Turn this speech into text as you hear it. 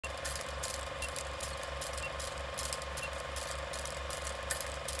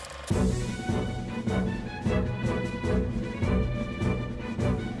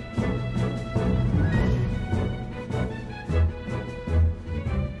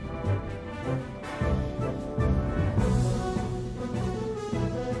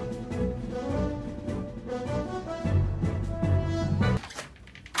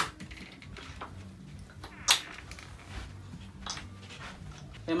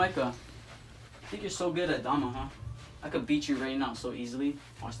Hey Micah, I think you're so good at Dama, huh? I could beat you right now so easily.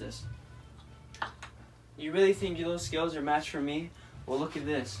 Watch this. You really think your little skills are matched for me? Well, look at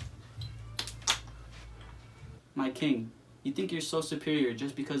this. My king, you think you're so superior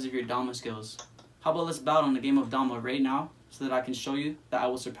just because of your Dama skills. How about let's battle in the game of Dama right now so that I can show you that I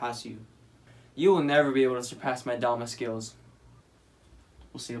will surpass you. You will never be able to surpass my Dama skills.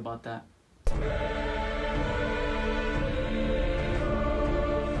 We'll see about that.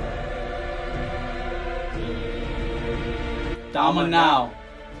 Dama now.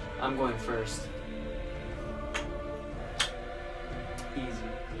 I'm going first. Easy.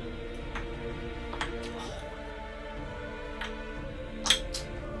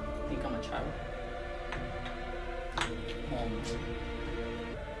 Think I'm a child? Almost.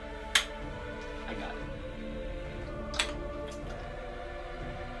 I got it.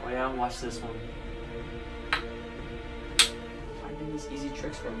 Oh yeah, watch this one. Finding these easy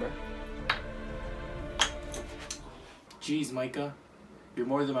tricks from, bro. Jeez, Micah. You're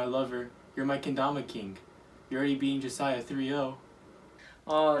more than my lover. You're my Kendama king. You're already beating Josiah 3-0.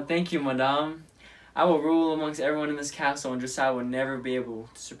 Oh, thank you, madame. I will rule amongst everyone in this castle, and Josiah will never be able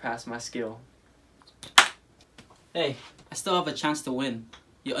to surpass my skill. Hey, I still have a chance to win.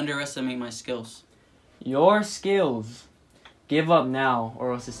 You underestimate my skills. Your skills? Give up now,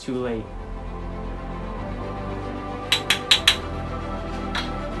 or else it's too late.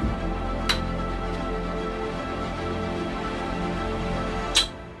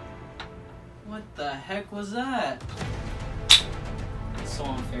 What the heck was that? It's so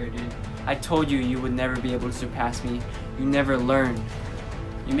unfair, dude. I told you you would never be able to surpass me. You never learned.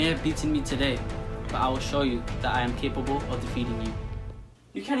 You may have beaten me today, but I will show you that I am capable of defeating you.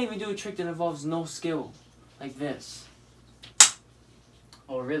 You can't even do a trick that involves no skill, like this.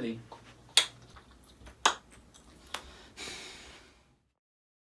 Oh, really?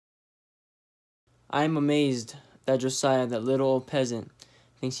 I am amazed that Josiah, that little old peasant,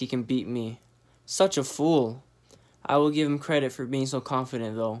 thinks he can beat me. Such a fool. I will give him credit for being so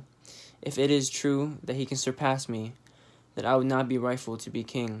confident, though. If it is true that he can surpass me, that I would not be rightful to be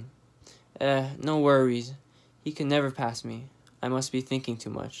king. No worries. He can never pass me. I must be thinking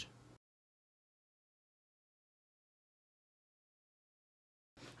too much.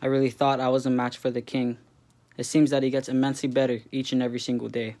 I really thought I was a match for the king. It seems that he gets immensely better each and every single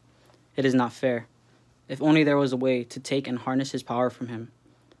day. It is not fair. If only there was a way to take and harness his power from him.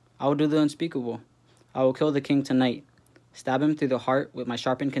 I will do the unspeakable. I will kill the king tonight, stab him through the heart with my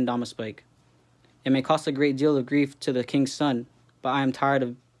sharpened kendama spike. It may cost a great deal of grief to the king's son, but I am tired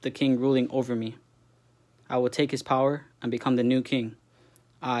of the king ruling over me. I will take his power and become the new king.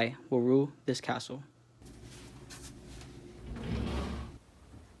 I will rule this castle.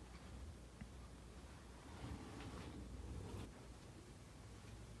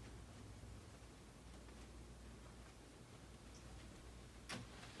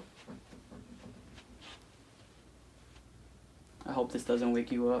 I hope this doesn't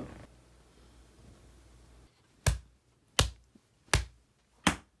wake you up.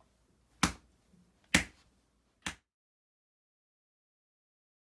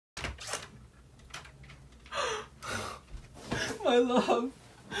 My love.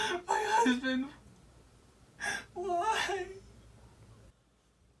 My husband. Why?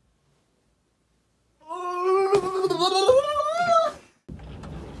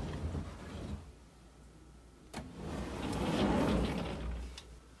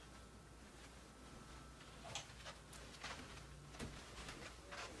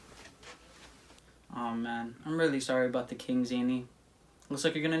 Oh man, I'm really sorry about the king, Zany. Looks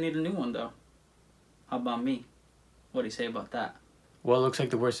like you're gonna need a new one though. How about me? What do you say about that? Well, it looks like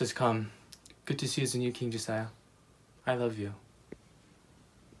the worst has come. Good to see you as the new king, Josiah. I love you.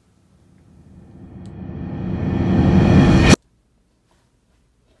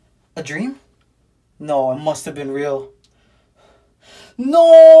 A dream? No, it must have been real.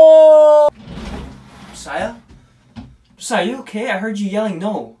 No! Josiah? Josiah, you okay? I heard you yelling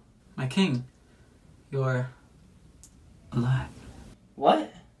no. My king, you're alive.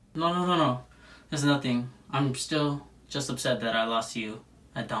 What? No. There's nothing. I'm still just upset that I lost to you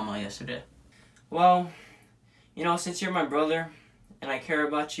at Dama yesterday. Well, you know, since you're my brother and I care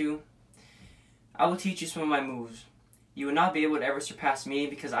about you, I will teach you some of my moves. You will not be able to ever surpass me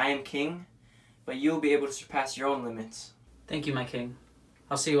because I am king, but you will be able to surpass your own limits. Thank you, my king.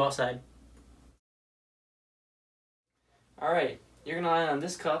 I'll see you outside. Alright, you're going to land on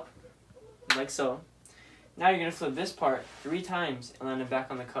this cup, like so. Now you're going to flip this part 3 times and land it back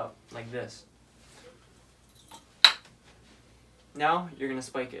on the cup, like this. Now you're going to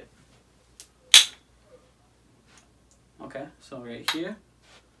spike it. Okay, so right here.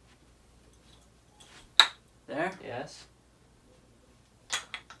 There. Yes.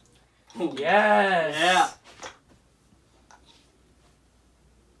 Ooh. Yes! Yeah.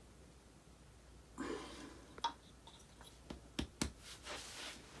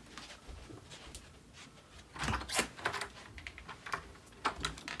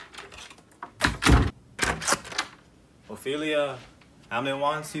 Ophelia, Hamlet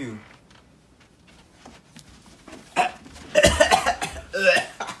wants you.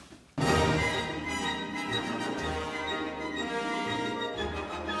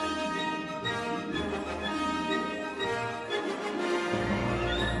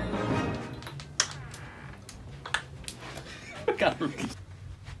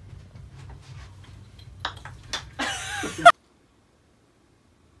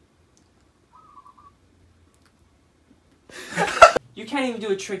 You can't even do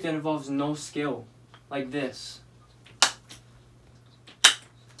a trick that involves no skill, like this.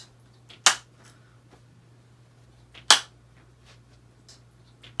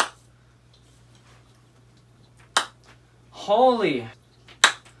 Holy!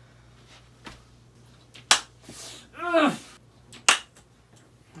 Ugh.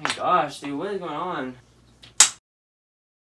 My gosh, dude, what is going on?